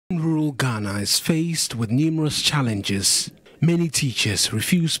Rural Ghana is faced with numerous challenges. Many teachers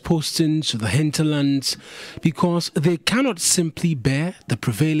refuse posting to the hinterlands because they cannot simply bear the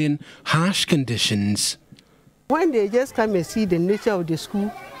prevailing harsh conditions. When they just come and see the nature of the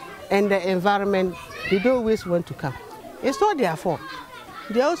school and the environment, they don't always want to come. It's not their fault.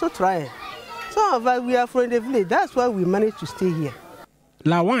 They also try. Some of us, we are from the village. That's why we managed to stay here.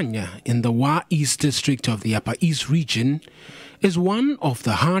 Lawanya, in the Wa East district of the Upper East region, is one of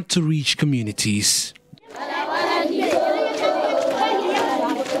the hard-to-reach communities.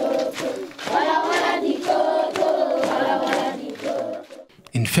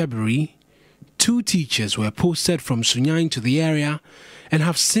 In February, 2 teachers were posted from Sunyani to the area and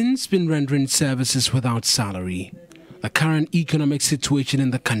have since been rendering services without salary. The current economic situation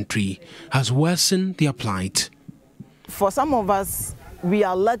in the country has worsened their plight. For some of us, we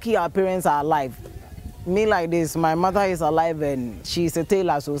are lucky our parents are alive. Me like this, my mother is alive and she's a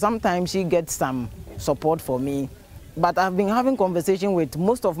tailor, so sometimes she gets some support for me. But I've been having conversation with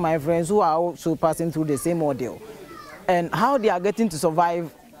most of my friends who are also passing through the same ordeal. And how they are getting to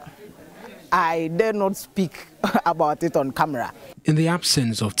survive, I dare not speak about it on camera. In the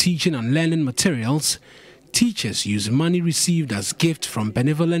absence of teaching and learning materials, teachers use money received as gift from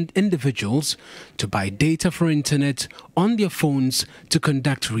benevolent individuals to buy data for internet on their phones to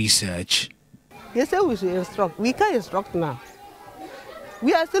conduct research. They say we should instruct. We can't instruct now.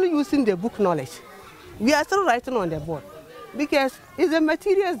 We are still using the book knowledge. We are still writing on the board because it's the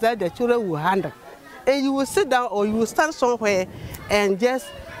materials that the children will handle. And you will sit down or you will stand somewhere and just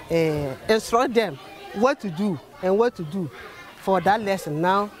instruct them what to do and what to do for that lesson.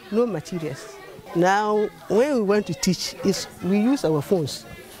 Now, no materials. Now, when we want to teach, we use our phones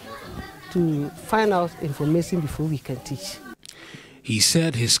to find out information before we can teach. He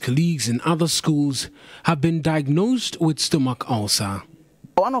said his colleagues in other schools have been diagnosed with stomach ulcer.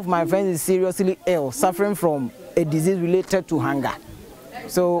 One of my friends is seriously ill, suffering from a disease related to hunger.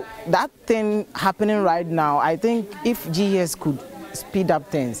 So that thing happening right now, I think if GS could speed up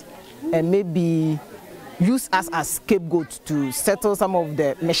things and maybe use us as scapegoats to settle some of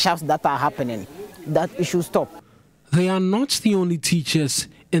the mishaps that are happening, that it should stop. They are not the only teachers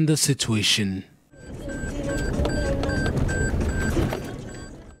in the situation.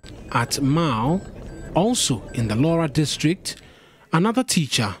 At Mao, also in the Laura district, another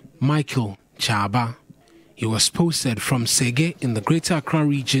teacher, Michael Chaba, he was posted from Sege in the Greater Accra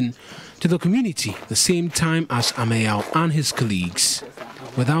region to the community the same time as Amayao and his colleagues.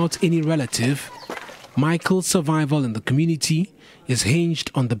 Without any relative, Michael's survival in the community is hinged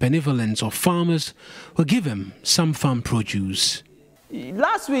on the benevolence of farmers who give him some farm produce.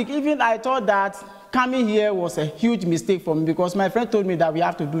 Last week, even I thought that coming here was a huge mistake for me because my friend told me that we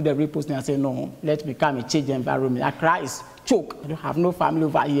have to do the reposting. I said, no, let me come and change the environment. Accra is choke. I don't have no family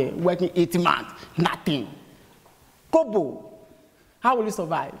over here, working 18 months, nothing. Kobo, how will you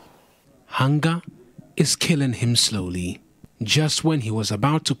survive? Hunger is killing him slowly. Just when he was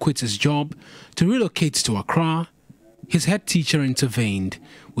about to quit his job to relocate to Accra, his head teacher intervened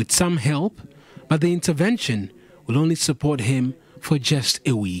with some help, but the intervention will only support him for just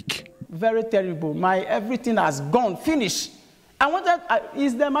a week. Very terrible. My everything has gone, finished.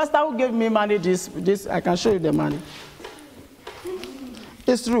 It's the master who gave me money. This I can show you the money.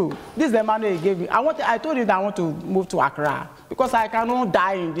 It's true. This is the money he gave me. I told him that I want to move to Accra because I cannot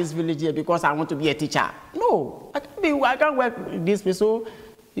die in this village here because I want to be a teacher. No, I can't work in this place. So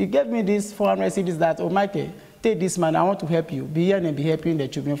he gave me this 400 cedis that, oh, Michael, take this money. I want to help you. Be here and be helping the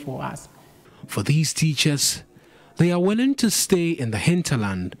children for us. For these teachers, they are willing to stay in the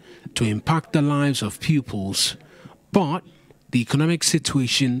hinterland to impact the lives of pupils, but the economic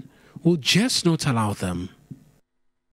situation will just not allow them.